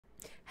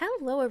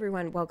Hello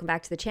everyone, welcome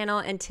back to the channel,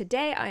 and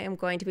today I am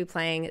going to be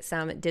playing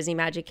some Disney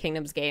Magic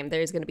Kingdoms game.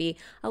 There's going to be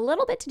a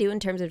little bit to do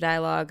in terms of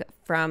dialogue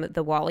from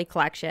the Wally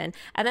collection,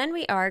 and then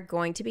we are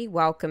going to be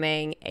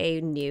welcoming a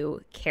new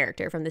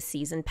character from the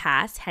season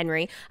pass,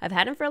 Henry. I've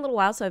had him for a little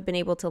while, so I've been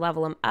able to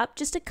level him up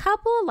just a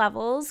couple of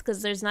levels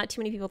because there's not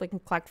too many people that can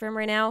collect for him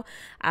right now,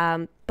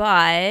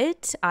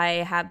 but I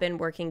have been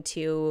working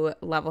to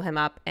level him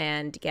up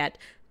and get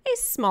a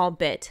small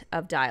bit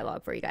of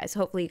dialogue for you guys.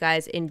 Hopefully you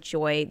guys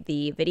enjoy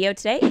the video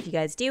today. If you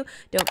guys do,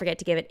 don't forget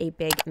to give it a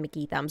big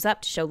Mickey thumbs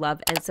up to show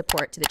love and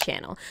support to the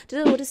channel.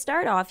 So to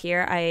start off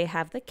here, I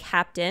have the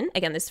captain.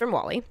 Again, this is from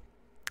Wally,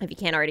 if you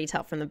can't already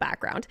tell from the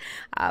background,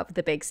 with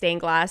the big stained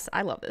glass.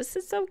 I love this.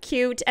 It's so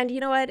cute. And you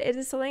know what? It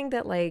is something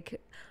that,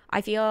 like, I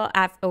feel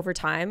over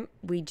time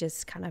we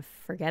just kind of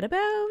forget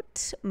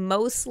about,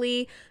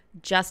 mostly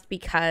just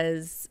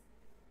because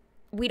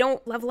we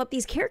don't level up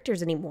these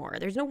characters anymore.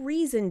 There's no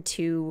reason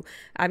to.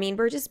 I mean,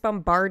 we're just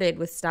bombarded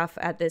with stuff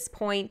at this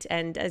point,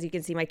 and as you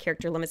can see, my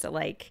character limits are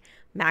like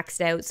maxed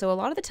out. So a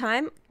lot of the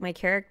time, my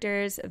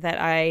characters that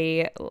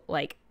I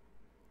like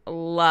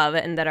love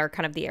and that are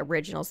kind of the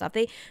original stuff,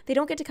 they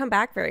don't get to come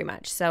back very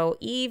much. So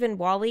even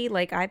Wally,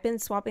 like, I've been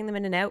swapping them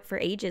in and out for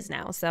ages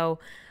now. So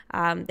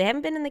they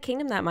haven't been in the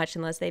kingdom that much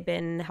unless they've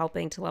been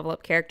helping to level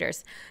up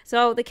characters.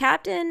 So the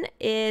captain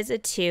is a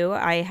 2.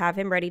 I have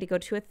him ready to go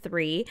to a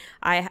 3.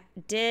 I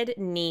did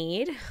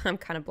need, I'm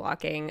kind of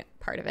blocking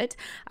part of it,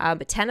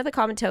 but 10 of the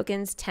common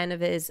tokens, 10 of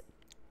his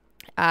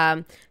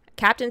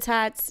captain's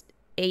hats,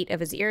 8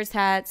 of his ears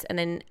hats, and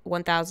then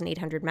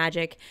 1,800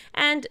 magic,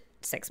 and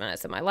 6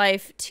 minutes of my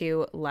life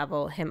to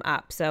level him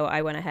up. So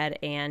I went ahead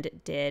and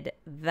did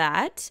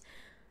that.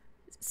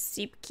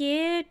 Super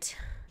cute.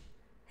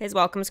 His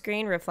welcome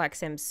screen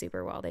reflects him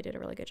super well. They did a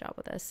really good job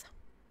with this.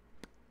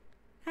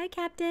 Hi,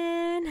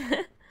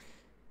 Captain.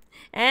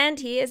 And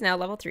he is now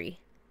level 3.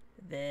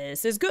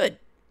 This is good,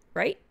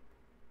 right?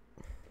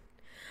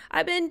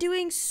 I've been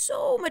doing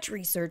so much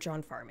research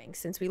on farming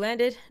since we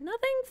landed.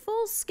 Nothing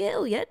full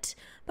scale yet,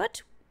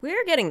 but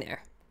we're getting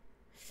there.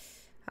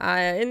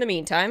 In the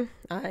meantime,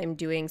 I'm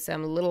doing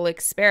some little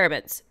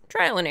experiments,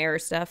 trial and error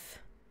stuff.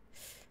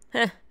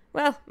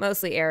 Well,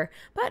 mostly error,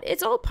 but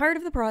it's all part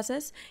of the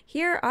process.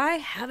 Here I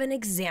have an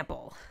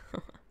example.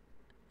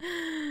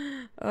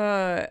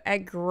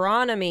 Agronomy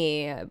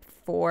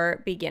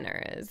for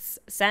beginners.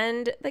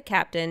 Send the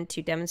captain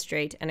to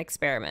demonstrate an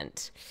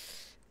experiment.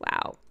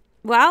 Wow.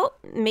 Well,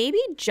 maybe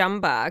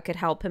Jumba could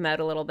help him out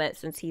a little bit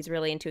since he's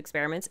really into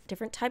experiments.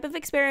 Different type of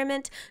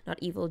experiment, not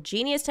evil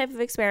genius type of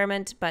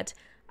experiment, but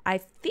I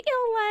feel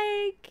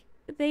like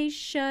they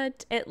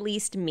should at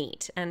least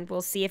meet, and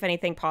we'll see if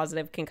anything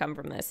positive can come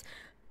from this.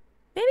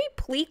 Maybe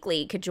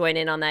Pleakley could join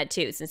in on that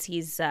too, since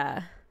he's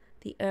the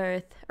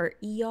Earth, or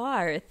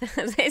Yarth,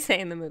 as they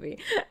say in the movie,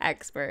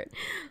 expert.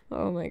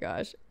 Oh my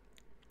gosh.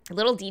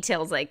 Little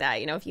details like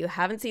that, you know, if you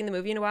haven't seen the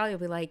movie in a while, you'll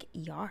be like,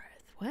 Yarth,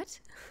 what?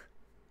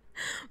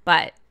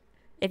 But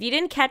if you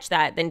didn't catch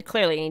that, then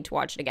clearly you need to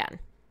watch it again.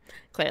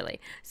 Clearly.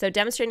 So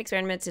demonstrating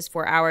experiments is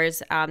 4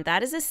 hours.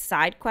 That is a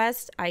side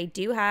quest. I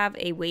do have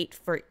a wait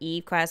for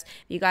Eve quest.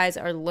 If you guys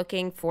are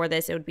looking for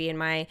this, it would be in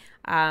my,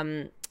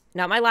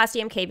 not my last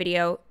EMK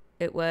video.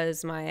 It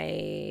was my,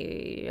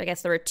 I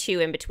guess there were 2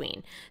 in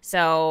between.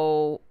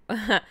 So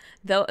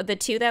the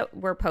 2 that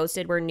were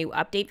posted were new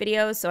update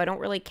videos. So I don't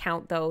really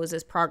count those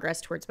as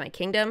progress towards my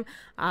kingdom.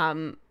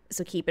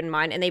 So keep in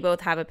mind, and they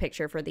both have a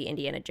picture for the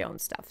Indiana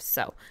Jones stuff.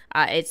 So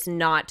it's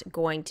not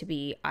going to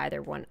be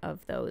either one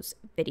of those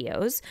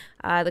videos.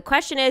 The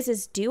question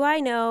is do I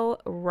know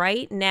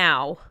right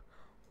now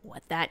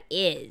what that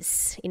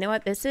is? You know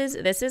what? This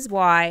is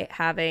why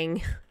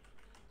having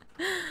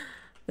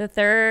the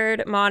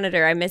third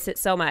monitor, I miss it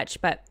so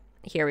much, but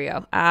here we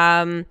go.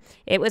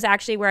 It was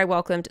actually where I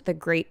welcomed the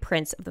Great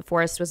Prince of the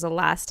Forest. Was the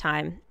last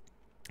time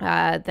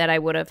that I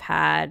would have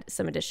had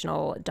some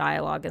additional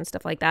dialogue and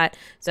stuff like that.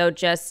 So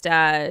just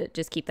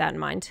keep that in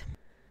mind.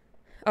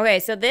 Okay,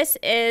 so this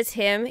is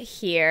him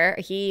here.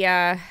 He,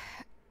 I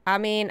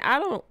mean, I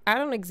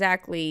don't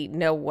exactly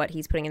know what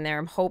he's putting in there.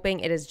 I'm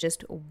hoping it is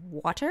just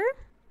water.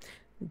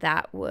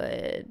 That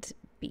would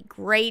be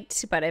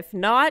great, but if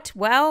not,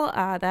 well,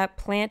 that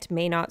plant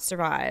may not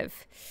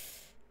survive.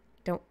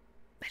 I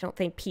don't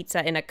think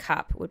pizza in a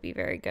cup would be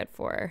very good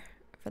for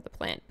the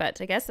plant, but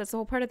I guess that's the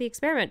whole part of the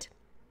experiment.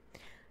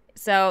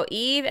 So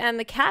Eve and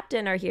the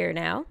captain are here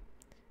now.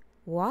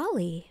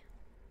 Wally.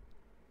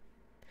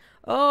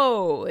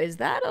 Oh, is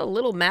that a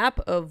little map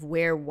of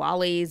where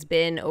Wally's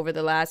been over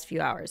the last few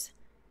hours?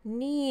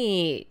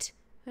 Neat.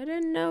 I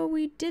didn't know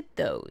we did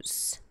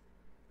those.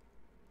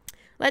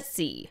 Let's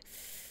see.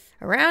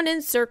 Around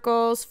in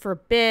circles,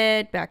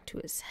 forbid, back to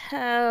his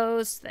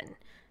house, then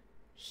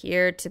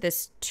here to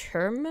this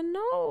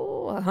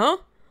terminal. Huh?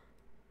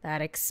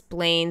 That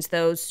explains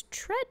those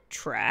tread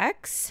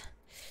tracks.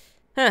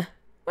 Huh.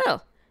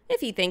 Well,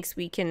 if he thinks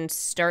we can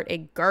start a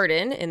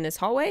garden in this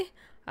hallway,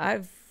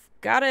 I've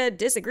gotta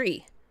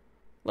disagree.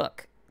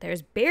 Look,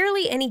 there's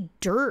barely any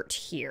dirt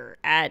here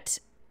at...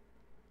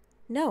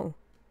 No.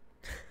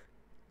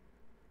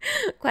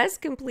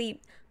 Quest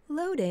complete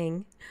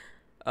Loading.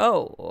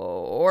 Oh,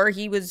 or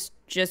he was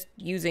just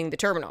using the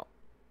terminal,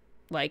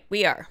 like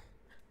we are.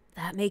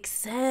 That makes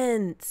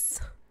sense.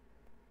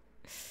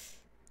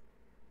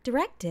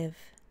 Directive.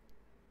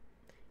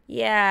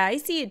 Yeah, I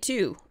see it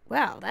too.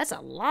 Wow, that's a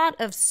lot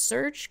of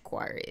search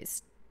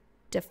queries.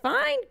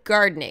 Define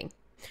gardening.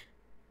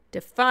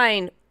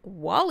 Define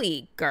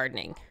Wally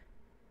gardening.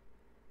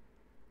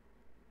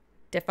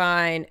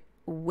 Define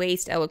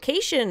waste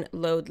allocation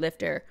load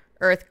lifter.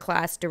 Earth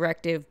class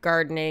directive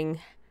gardening.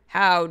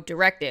 How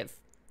directive.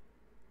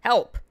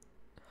 Help.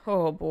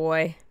 Oh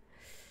boy.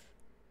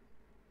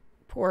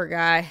 Poor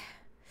guy.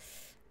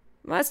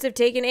 Must have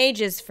taken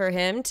ages for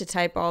him to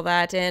type all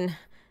that in.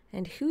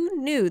 And who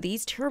knew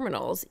these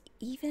terminals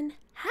even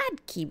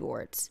had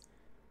keyboards?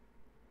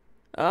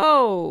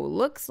 Oh,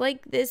 looks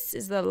like this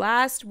is the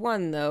last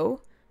one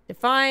though.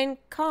 Define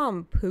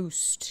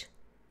compost.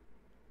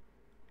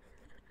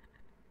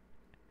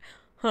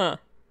 Huh.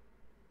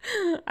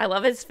 I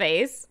love his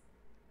face.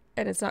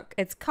 And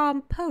it's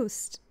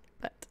compost,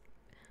 but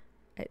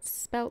it's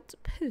spelt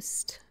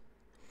post.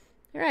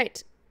 All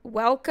right.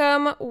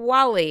 Welcome,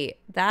 Wally.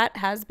 That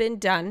has been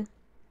done.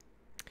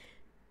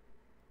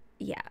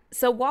 Yeah.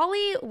 So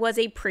Wally was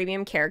a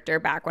premium character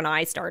back when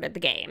I started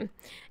the game.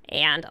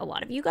 And a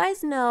lot of you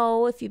guys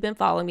know, if you've been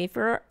following me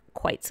for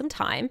quite some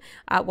time,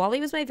 Wally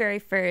was my very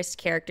first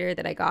character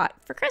that I got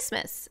for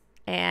Christmas.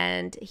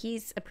 And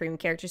he's a premium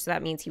character, so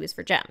that means he was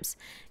for gems.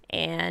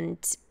 And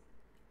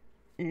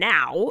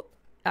now,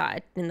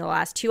 in the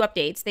last 2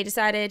 updates, they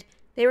decided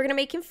they were going to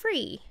make him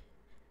free.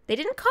 They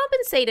didn't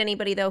compensate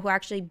anybody, though, who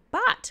actually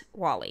bought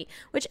Wally,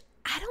 which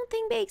I don't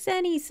think makes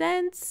any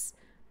sense.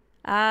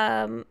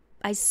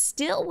 I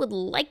still would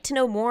like to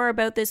know more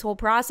about this whole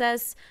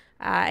process.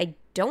 I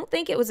don't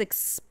think it was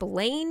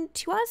explained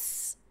to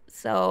us.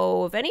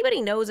 So if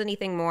anybody knows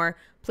anything more,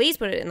 please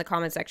put it in the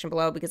comment section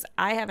below, because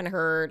I haven't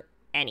heard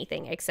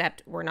anything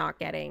except we're not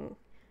getting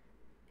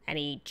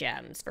any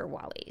gems for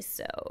Wally.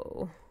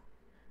 So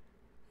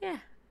yeah,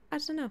 I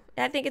don't know.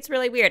 I think it's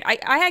really weird.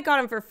 I had got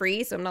him for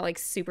free, so I'm not like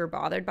super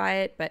bothered by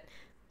it, but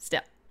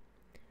still.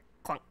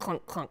 Clunk,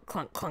 clunk, clunk,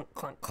 clunk, clunk,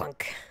 clunk,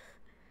 clunk.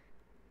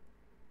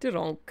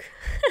 Donk.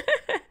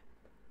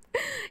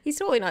 He's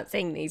totally not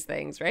saying these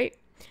things, right?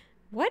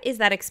 What is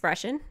that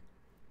expression?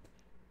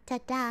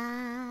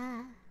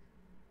 Ta-da!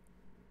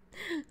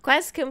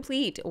 Quest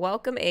complete.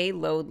 Welcome a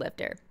load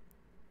lifter.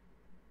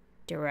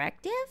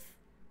 Directive?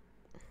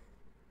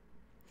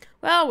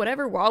 Well,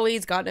 whatever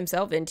Wally's gotten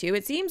himself into,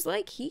 it seems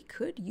like he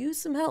could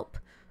use some help.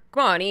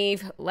 Come on,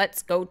 Eve.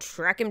 Let's go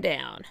track him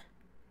down.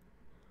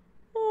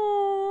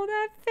 Oh,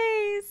 that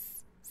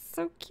face.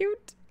 So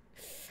cute.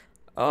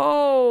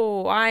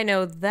 Oh, I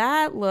know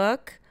that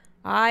look.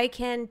 I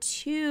can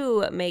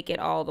too make it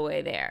all the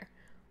way there.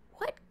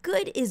 What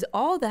good is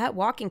all that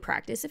walking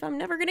practice if I'm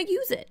never going to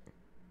use it?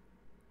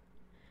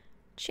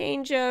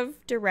 Change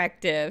of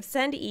directive.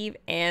 Send Eve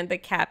and the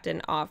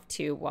captain off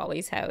to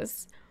Wally's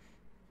house.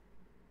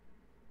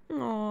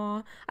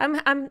 Aw.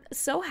 I'm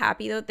so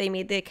happy that they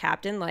made the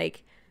captain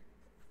like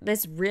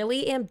this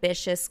really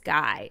ambitious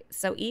guy.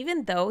 So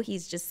even though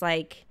he's just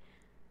like,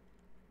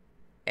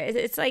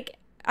 it's like,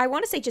 I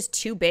want to say just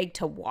too big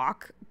to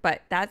walk,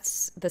 but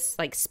that's this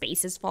like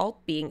space's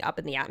fault, being up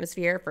in the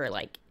atmosphere for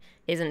like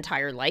his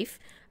entire life.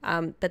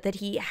 But that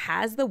he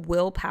has the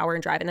willpower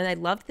and drive. And then I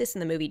loved this in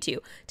the movie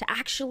too, to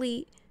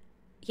actually,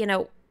 you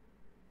know,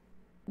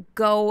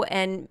 go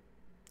and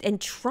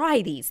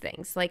try these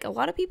things. Like a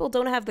lot of people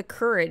don't have the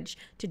courage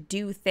to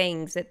do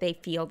things that they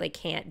feel they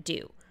can't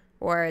do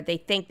or they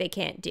think they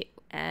can't do.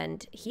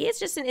 And he is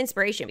just an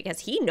inspiration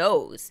because he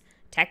knows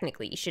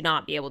technically you should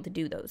not be able to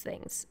do those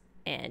things.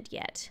 And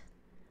yet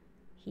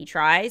he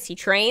tries, he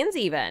trains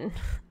even.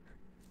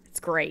 It's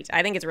great.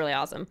 I think it's really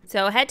awesome.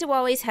 So head to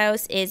Wally's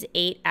house is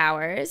 8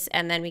 hours,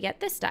 and then we get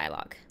this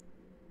dialogue.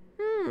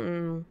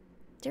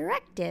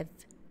 Directive.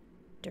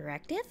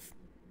 Directive?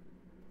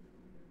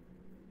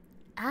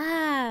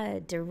 Ah,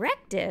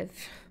 directive.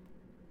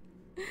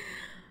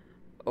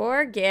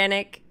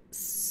 Organic,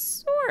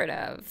 sort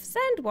of.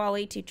 Send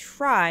Wally to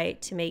try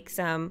to make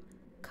some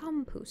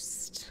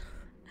compost.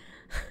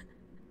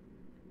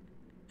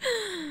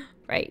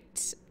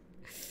 Right.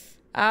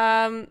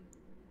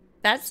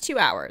 That's 2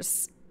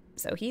 hours.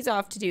 So he's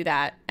off to do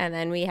that. And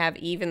then we have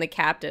Eve and the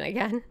captain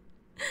again.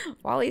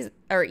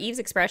 Eve's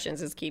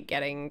expressions just keep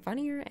getting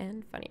funnier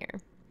and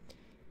funnier.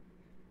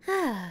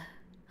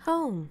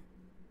 Home.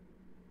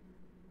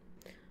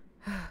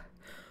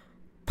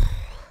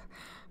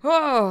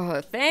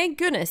 Oh, thank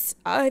goodness.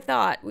 I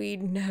thought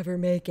we'd never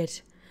make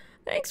it.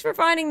 Thanks for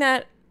finding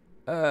that,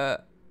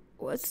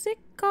 what's it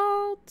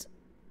called?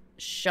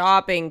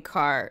 Shopping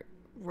cart.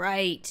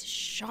 Right,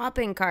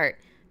 shopping cart.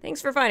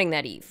 Thanks for finding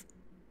that, Eve.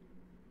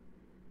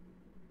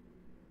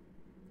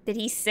 Did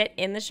he sit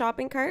in the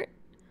shopping cart?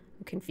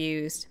 I'm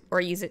confused.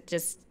 Or use it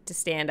just to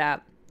stand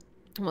up.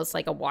 Almost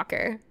like a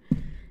walker.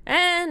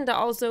 And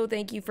also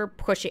thank you for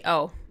pushing.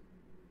 Oh.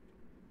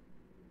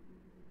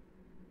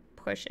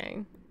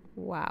 Pushing.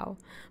 Wow.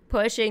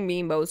 Pushing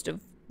me most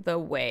of the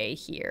way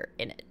here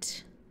in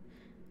it.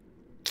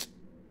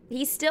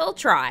 He still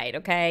tried,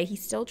 okay? He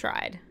still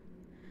tried.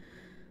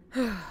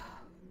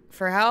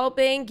 For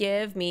helping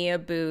give me a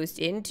boost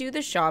into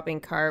the shopping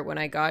cart when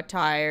I got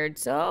tired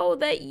so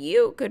that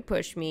you could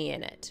push me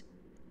in it.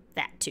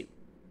 That too.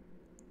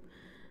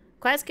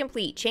 Quest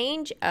complete.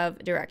 Change of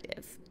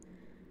directive.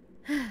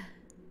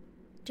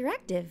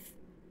 Directive.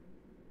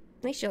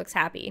 At least she looks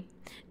happy.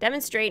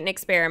 Demonstrate an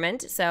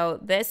experiment. So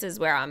this is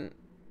where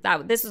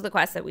this was the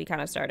quest that we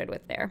kind of started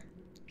with there.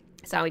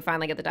 So we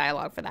finally get the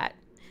dialogue for that.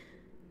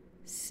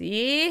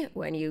 See,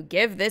 when you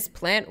give this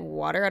plant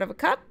water out of a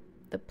cup,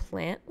 the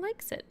plant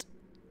likes it.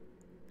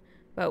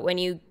 But when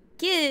you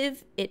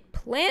give it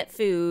plant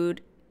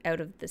food out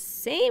of the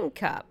same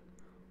cup,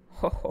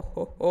 ho ho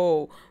ho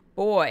ho,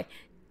 boy,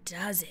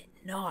 does it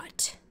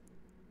not.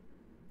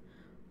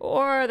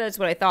 Or that's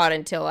what I thought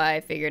until I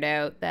figured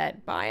out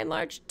that by and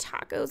large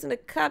tacos in a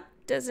cup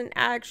doesn't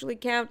actually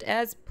count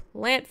as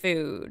plant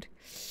food.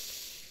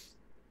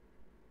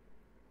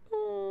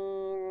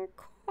 Oh,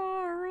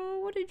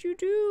 Carl, what did you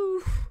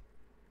do?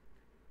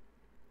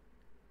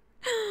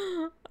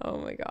 Oh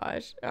my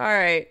gosh. All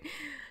right.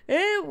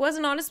 It was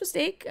an honest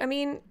mistake. I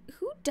mean,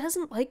 who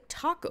doesn't like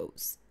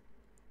tacos?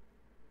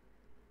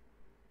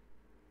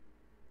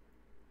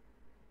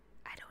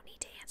 I don't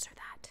need to answer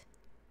that.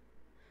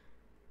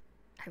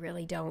 I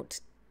really don't.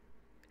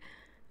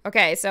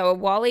 Okay, so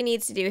Wally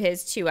needs to do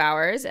his 2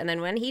 hours, and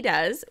then when he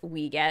does,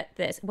 we get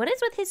this. What is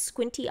with his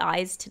squinty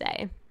eyes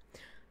today?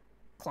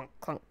 Clunk,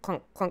 clunk,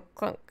 clunk, clunk,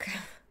 clunk.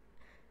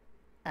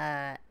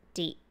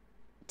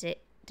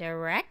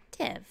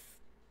 Directive.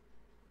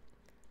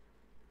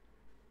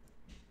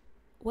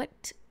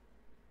 What?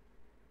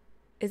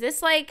 Is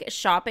this like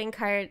shopping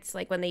carts,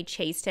 like when they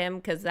chased him?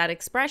 Because that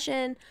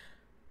expression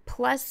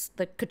plus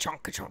the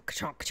ka-chonk, ka-chonk,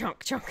 ka-chonk, ka-chonk,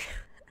 ka-chonk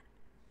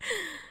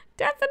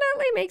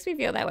definitely makes me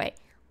feel that way.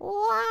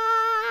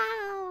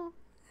 Wow.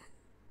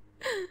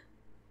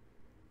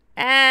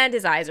 And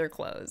his eyes are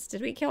closed.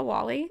 Did we kill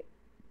Wally?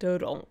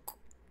 Da-donk.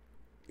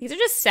 These are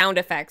just sound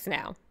effects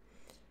now.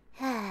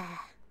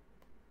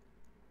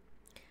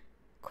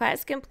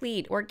 Quest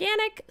complete.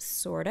 Organic,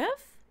 sort of.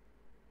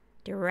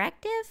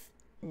 Directive?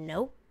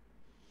 Nope.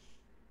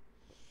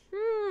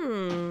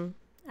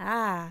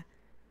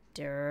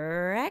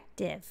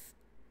 Directive.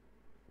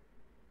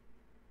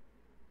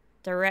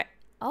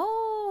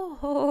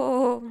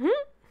 Oh.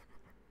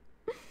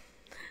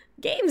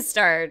 Game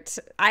start.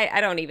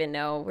 I don't even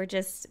know. We're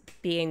just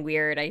being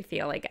weird, I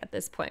feel like, at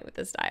this point with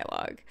this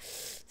dialogue.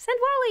 Send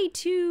Wally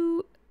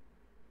to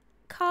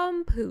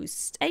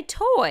compost. A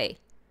toy.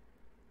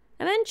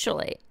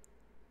 Eventually.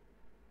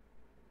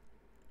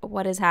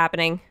 What is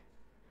happening?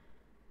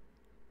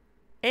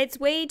 It's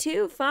way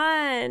too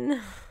fun.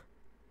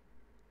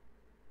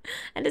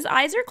 And his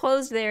eyes are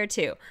closed there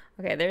too.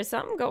 Okay, there's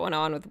something going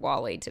on with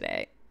Wally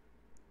today.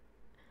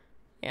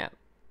 Yeah.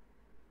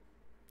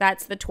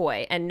 That's the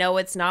toy. And no,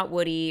 it's not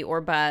Woody or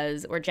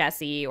Buzz or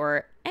Jessie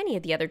or any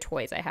of the other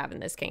toys I have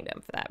in this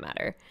kingdom for that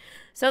matter.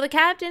 So the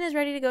captain is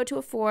ready to go to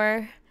a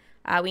 4.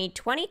 We need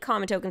 20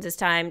 common tokens this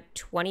time,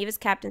 20 of his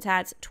captain's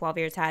hats, 12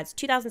 of his hats,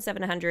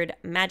 2,700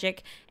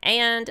 magic,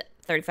 and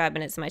 35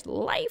 minutes of my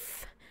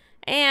life.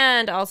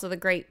 And also the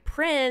Great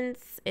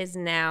Prince is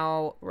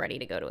now ready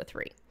to go to a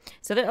 3.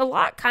 So a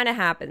lot kind of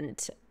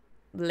happened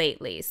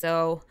lately.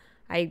 So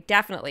I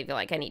definitely feel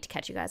like I need to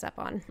catch you guys up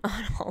on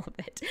all of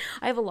it.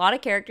 I have a lot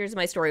of characters in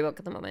my storybook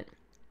at the moment.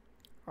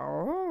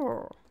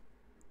 Oh.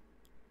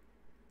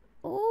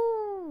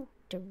 Oh,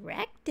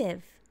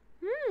 directive.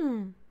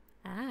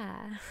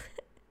 Ah.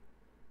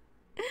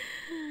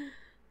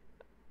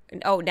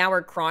 Oh, now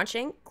we're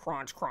crunching.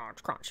 Crunch,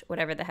 crunch, crunch.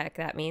 Whatever the heck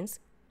that means.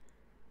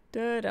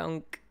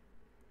 Da-dunk.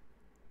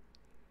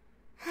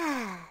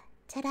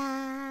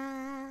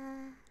 Ta-da.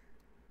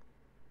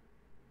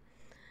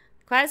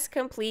 Quest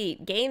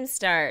complete. Game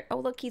start. Oh,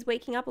 look, he's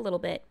waking up a little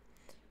bit.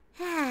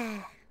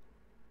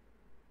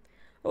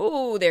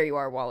 Oh, there you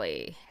are,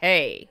 Wally.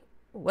 Hey,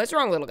 what's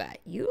wrong, little guy?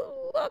 You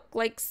look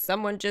like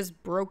someone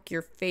just broke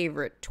your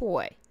favorite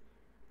toy.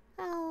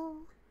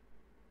 Oh.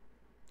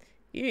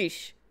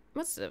 Yeesh.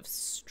 Must have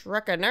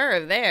struck a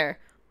nerve there.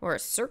 Or a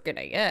circuit,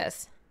 I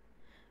guess.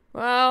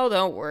 Well,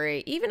 don't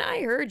worry. Even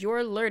I heard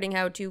you're learning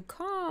how to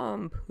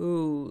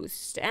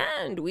compost.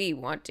 And we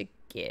want to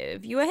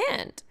give you a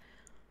hand.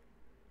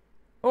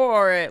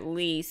 Or at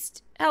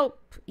least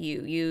help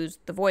you use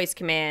the voice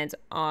commands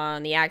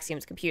on the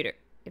Axiom's computer.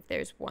 If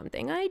there's one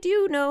thing I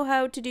do know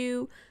how to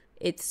do,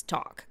 it's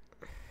talk.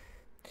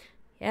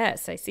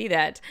 Yes, I see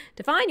that.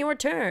 Define your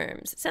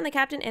terms. Send the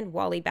captain and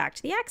Wally back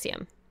to the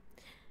Axiom.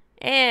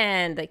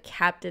 And the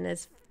captain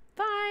is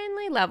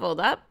finally leveled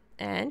up.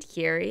 And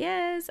here he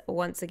is,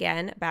 once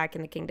again, back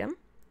in the kingdom.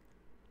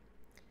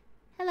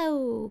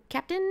 Hello,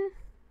 Captain.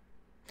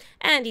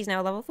 And he's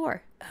now level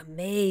 4.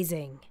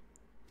 Amazing.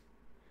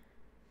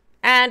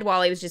 And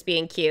Wally was just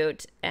being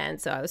cute, and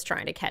so I was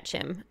trying to catch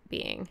him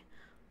being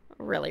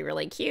really,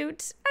 really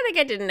cute. I think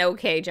I did an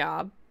okay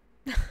job.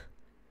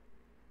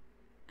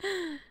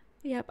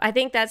 Yep, I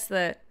think that's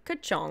the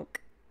ka-chonk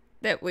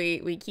that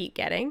we keep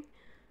getting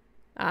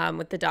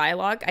with the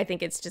dialogue. I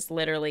think it's just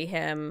literally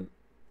him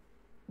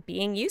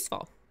being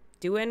useful,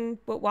 doing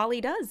what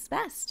Wally does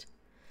best.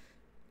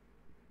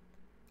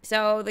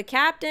 So the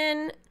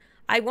captain,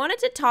 I wanted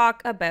to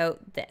talk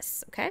about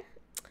this, okay?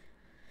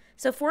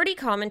 So 40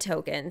 common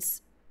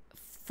tokens,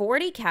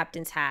 40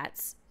 captain's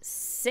hats,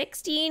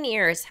 16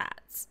 ears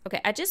hats.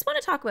 Okay, I just want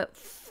to talk about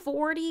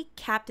 40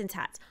 captain's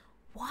hats.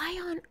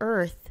 Why on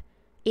earth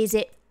is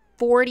it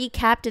 40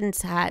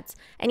 captain's hats?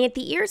 And yet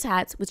the ears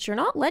hats, which are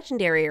not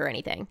legendary or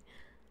anything,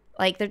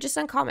 like they're just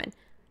uncommon,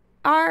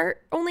 are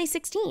only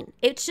 16.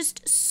 It's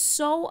just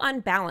so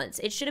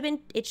unbalanced. It should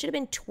have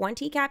been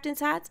 20 captain's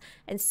hats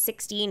and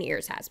 16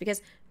 ears hats,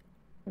 because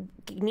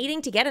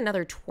needing to get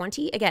another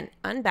 20, again,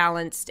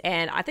 unbalanced.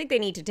 And I think they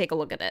need to take a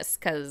look at this,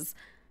 because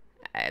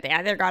they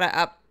either gotta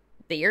up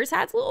the ears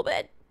hats a little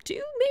bit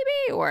too,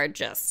 maybe, or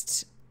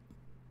just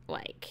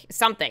like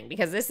something,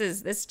 because this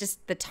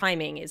just, the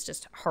timing is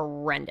just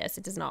horrendous.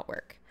 It does not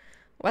work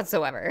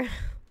whatsoever.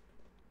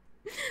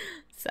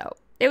 So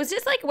it was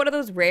just like one of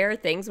those rare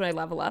things when I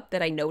level up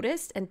that I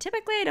noticed, and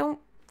typically I don't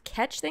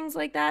catch things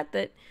like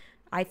that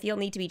I feel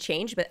need to be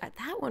changed, but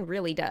that one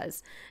really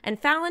does. And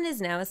Fallon is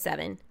now a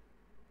 7.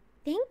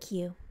 Thank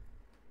you.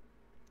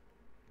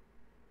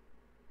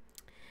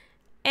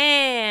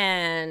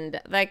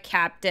 And the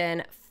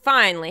captain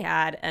finally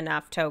had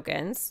enough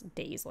tokens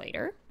days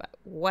later, but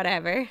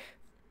whatever.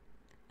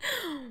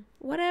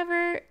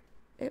 Whatever.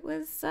 It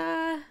was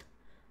a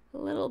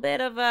little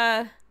bit of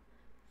a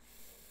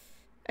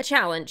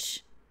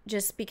challenge,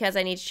 just because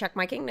I need to check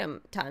my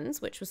kingdom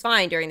tons, which was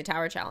fine during the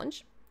tower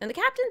challenge. And the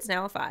captain's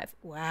now a 5.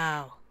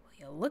 Wow.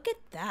 Will you look at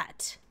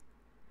that?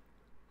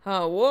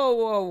 Oh, whoa,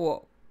 whoa,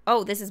 whoa.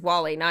 Oh, this is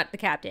Wally, not the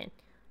captain.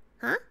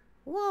 Huh?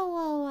 Whoa,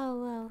 whoa, whoa,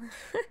 whoa.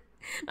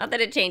 Not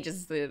that it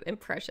changes the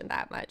impression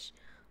that much.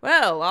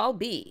 Well, I'll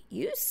be.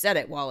 You said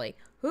it, Wally.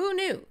 Who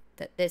knew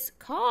that this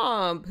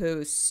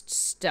compost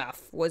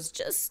stuff was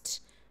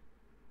just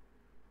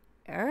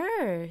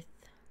Earth?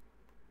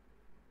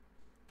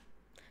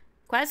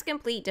 Quest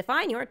complete.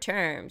 Define your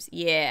terms.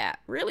 Yeah,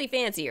 really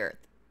fancy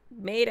Earth.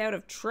 Made out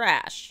of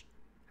trash.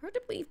 Hard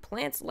to believe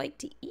plants like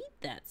to eat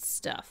that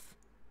stuff.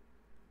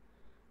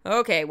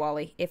 Okay,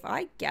 Wally, if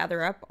I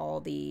gather up all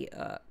the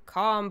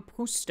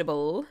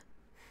compostable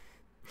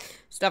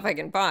stuff I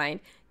can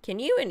find, can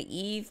you and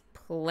Eve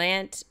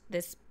plant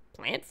this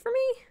plant for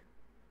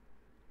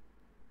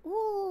me?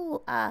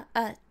 Ooh, a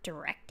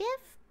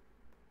directive?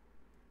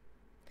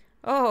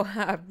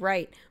 Oh,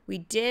 right. We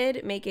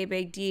did make a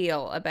big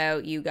deal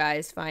about you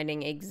guys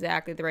finding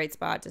exactly the right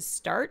spot to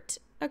start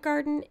a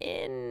garden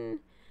in.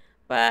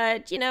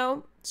 But, you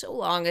know, so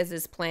long as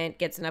this plant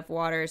gets enough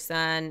water,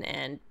 sun,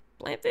 and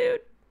plant food,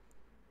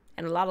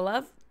 and a lot of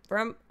love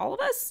from all of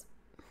us,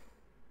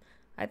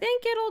 I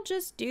think it'll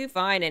just do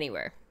fine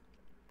anywhere.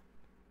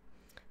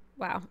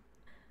 Wow.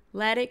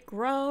 Let it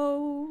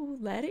grow.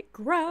 Let it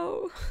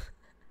grow.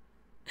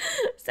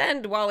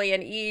 Send Wally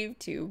and Eve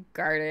to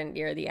garden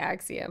near the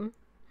Axiom.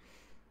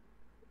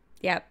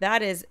 Yep,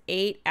 that is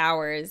 8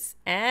 hours.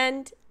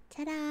 And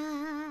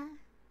ta-da!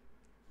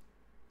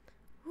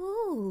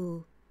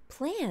 Ooh,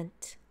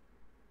 plant.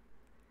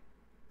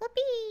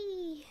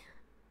 Whoopee!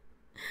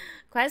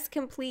 Quest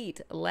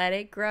complete. Let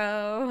it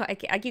grow.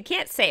 You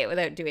can't say it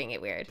without doing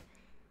it weird.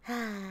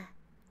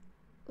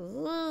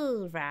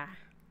 Ooh, rah.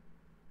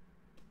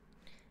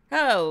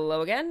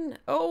 Hello again.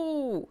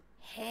 Oh,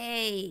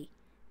 hey.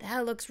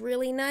 That looks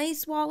really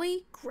nice,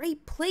 Wally.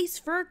 Great place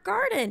for a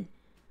garden.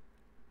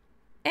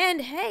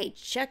 And hey,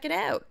 check it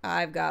out.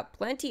 I've got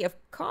plenty of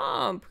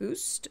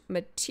compost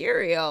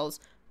materials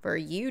for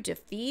you to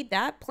feed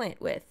that plant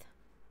with.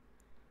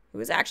 It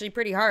was actually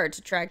pretty hard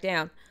to track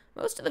down.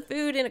 Most of the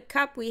food in a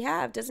cup we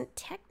have doesn't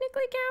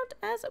technically count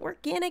as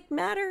organic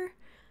matter.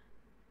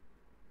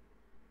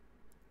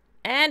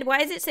 And why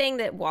is it saying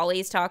that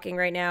Wally's talking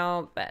right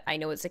now, but I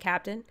know it's the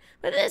captain?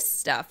 But this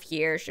stuff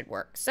here should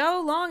work,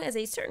 so long as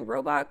a certain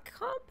robot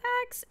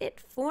compacts it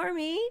for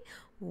me.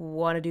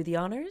 Want to do the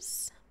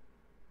honors?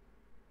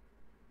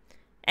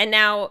 And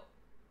now,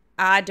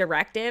 a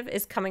directive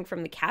is coming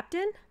from the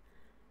captain?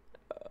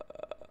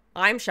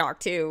 I'm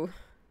shocked, too.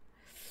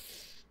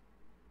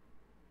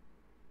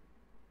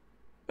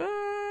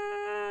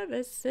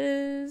 This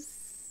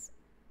is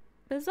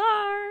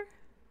bizarre.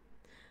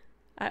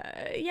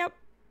 Yep.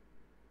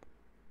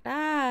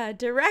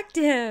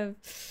 Directive.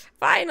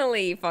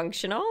 Finally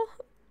functional.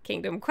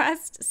 Kingdom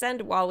Quest.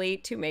 Send Wally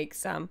to make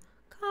some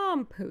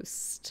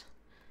compost.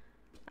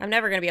 I'm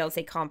never going to be able to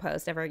say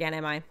compost ever again,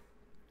 am I?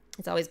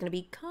 It's always going to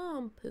be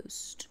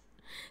compost.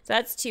 So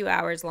that's 2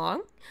 hours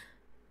long.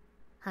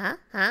 Huh?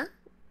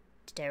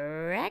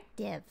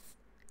 Directive.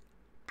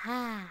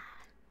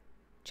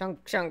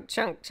 Chunk, chunk,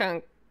 chunk,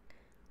 chunk.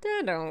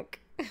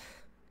 Da-donk.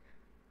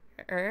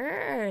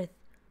 Earth.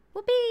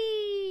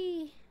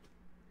 Whoopee.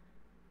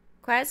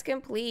 Quest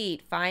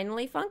complete.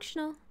 Finally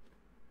functional.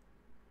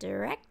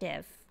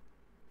 Directive.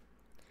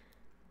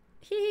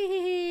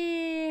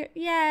 Yay.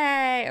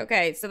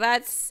 Okay, so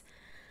that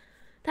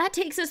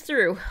takes us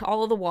through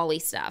all of the Wally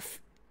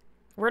stuff.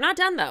 We're not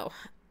done, though.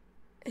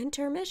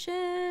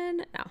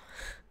 Intermission. No.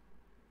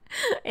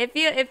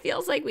 It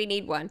feels like we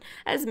need one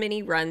as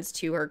Minnie runs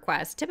to her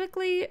quest.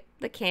 Typically,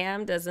 the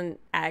cam doesn't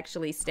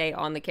actually stay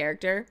on the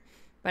character,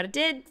 but it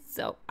did,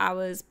 so I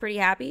was pretty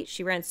happy.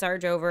 She ran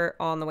Sarge over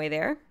on the way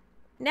there.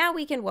 Now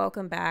we can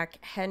welcome back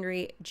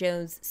Henry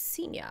Jones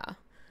Sr.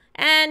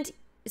 And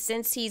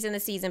since he's in the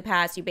season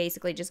pass, you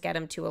basically just get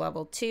him to a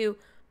level 2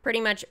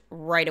 pretty much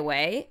right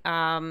away.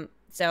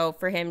 So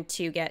for him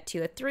to get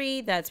to a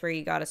 3, that's where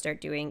you got to start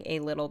doing a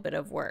little bit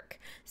of work.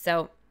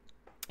 So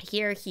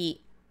here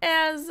he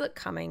is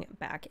coming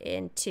back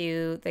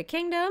into the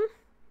kingdom.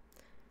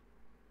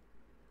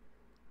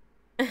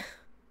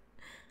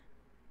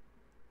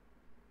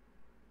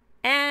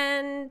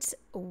 And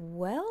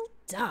well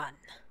done.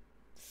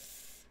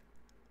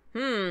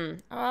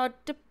 Our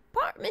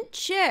department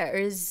chair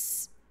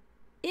is,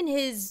 in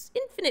his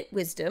infinite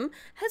wisdom,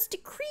 has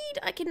decreed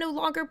I can no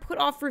longer put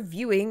off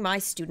reviewing my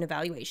student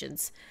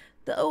evaluations,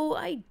 though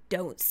I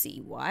don't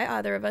see why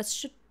either of us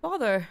should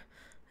bother.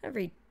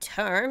 Every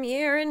term,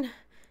 year in,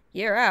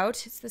 year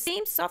out, it's the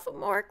same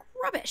sophomoric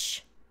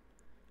rubbish.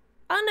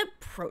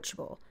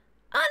 Unapproachable,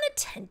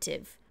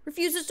 unattentive,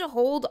 refuses to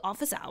hold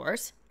office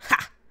hours.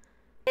 Ha!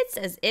 It's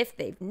as if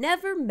they've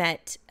never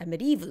met a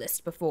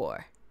medievalist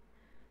before.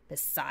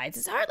 Besides,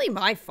 it's hardly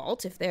my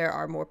fault if there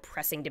are more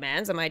pressing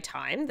demands on my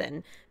time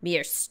than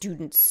mere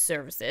student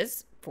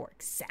services, for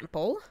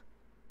example.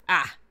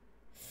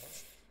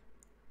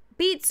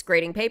 Beats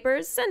grading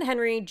papers, send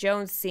Henry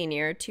Jones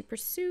Sr. to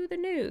pursue the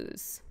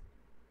news.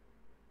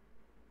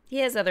 He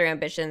has other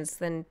ambitions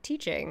than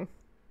teaching.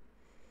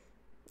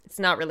 It's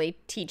not really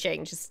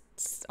teaching, just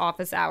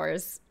office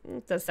hours.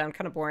 It does sound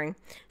kind of boring.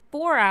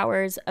 4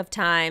 hours of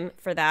time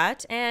for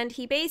that, and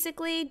he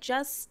basically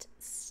just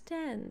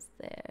stands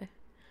there,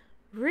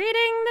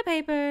 reading the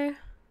paper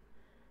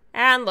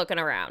and looking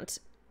around.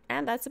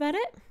 And that's about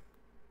it.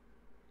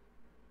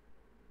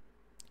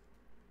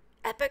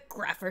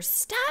 Epigrapher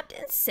stabbed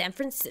in San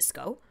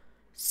Francisco.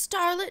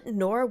 Starlet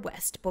Nora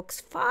West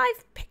books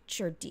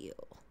 5-picture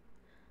deal.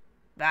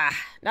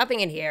 Nothing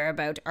in here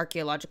about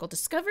archaeological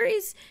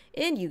discoveries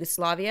in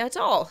Yugoslavia at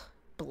all.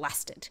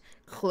 Blasted,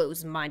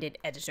 close-minded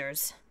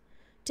editors.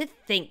 To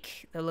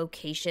think the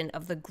location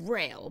of the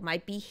Grail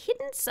might be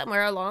hidden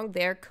somewhere along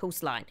their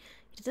coastline.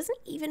 It doesn't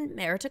even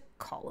merit a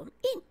column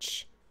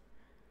inch.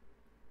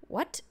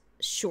 What?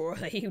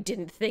 Surely you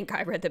didn't think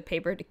I read the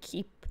paper to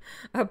keep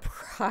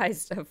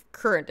apprised of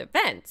current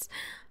events.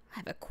 I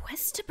have a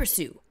quest to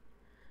pursue.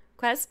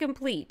 Quest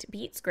complete.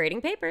 Beats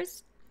grading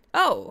papers.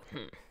 Oh.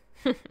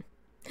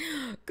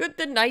 Could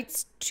the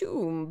knight's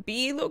tomb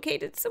be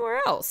located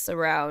somewhere else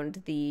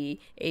around the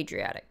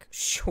Adriatic?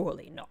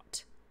 Surely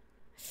not.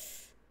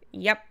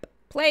 Yep.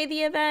 Play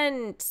the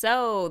event.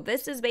 So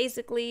this is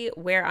basically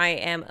where I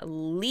am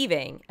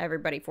leaving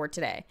everybody for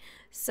today.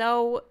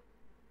 So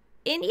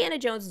Indiana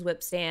Jones's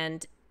whip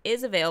stand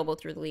is available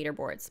through the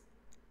leaderboards.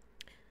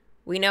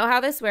 We know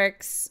how this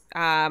works.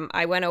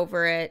 I went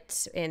over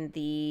it in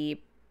the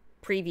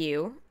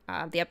preview,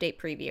 the update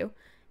preview,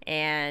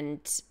 and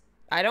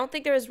I don't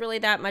think there was really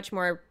that much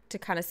more to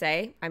kind of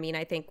say. I mean,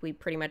 I think we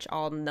pretty much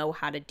all know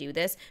how to do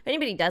this. If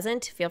anybody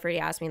doesn't, feel free to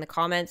ask me in the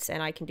comments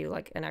and I can do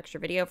like an extra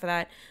video for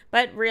that.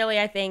 But really,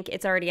 I think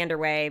it's already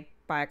underway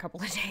by a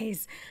couple of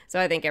days. So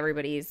I think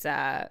everybody's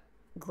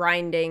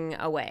grinding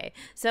away.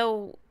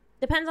 So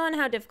depends on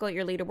how difficult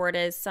your leaderboard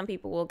is. Some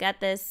people will get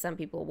this, some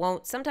people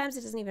won't. Sometimes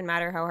it doesn't even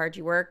matter how hard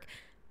you work.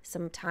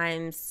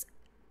 Sometimes,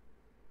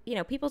 you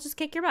know, people just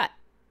kick your butt.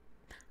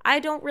 I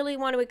don't really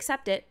want to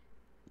accept it.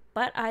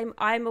 But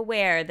I'm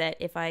aware that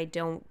if I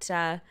don't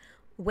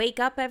wake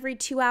up every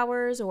 2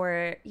 hours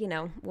or, you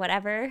know,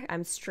 whatever,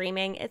 I'm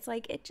streaming, it's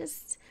like it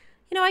just,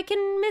 you know, I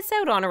can miss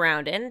out on a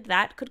round and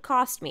that could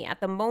cost me. At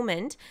the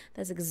moment,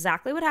 that's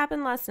exactly what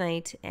happened last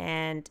night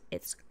and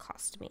it's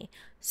cost me.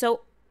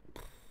 So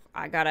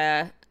I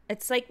gotta,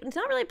 it's like, it's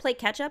not really play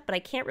catch up, but I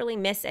can't really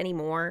miss any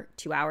more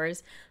 2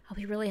 hours. I'll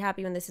be really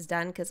happy when this is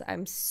done because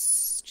I'm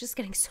just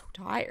getting so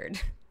tired.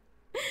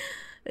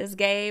 This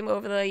game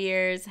over the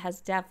years has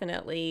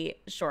definitely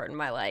shortened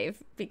my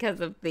life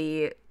because of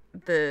the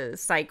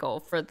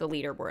cycle for the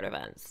leaderboard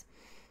events.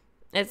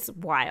 It's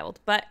wild.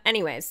 But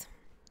anyways,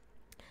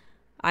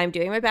 I'm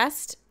doing my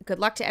best. Good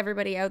luck to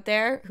everybody out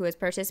there who is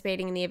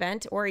participating in the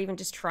event or even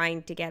just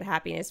trying to get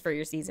happiness for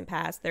your season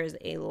pass. There's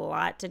a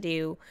lot to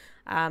do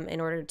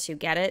in order to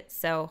get it.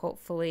 So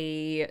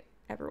hopefully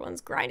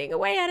everyone's grinding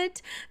away at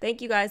it.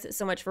 Thank you guys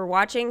so much for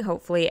watching.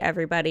 Hopefully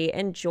everybody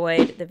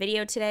enjoyed the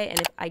video today.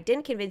 And if I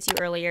didn't convince you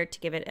earlier to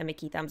give it a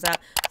Mickey thumbs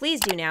up, please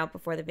do now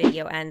before the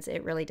video ends.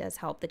 It really does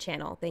help the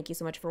channel. Thank you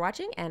so much for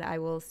watching and I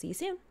will see you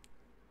soon.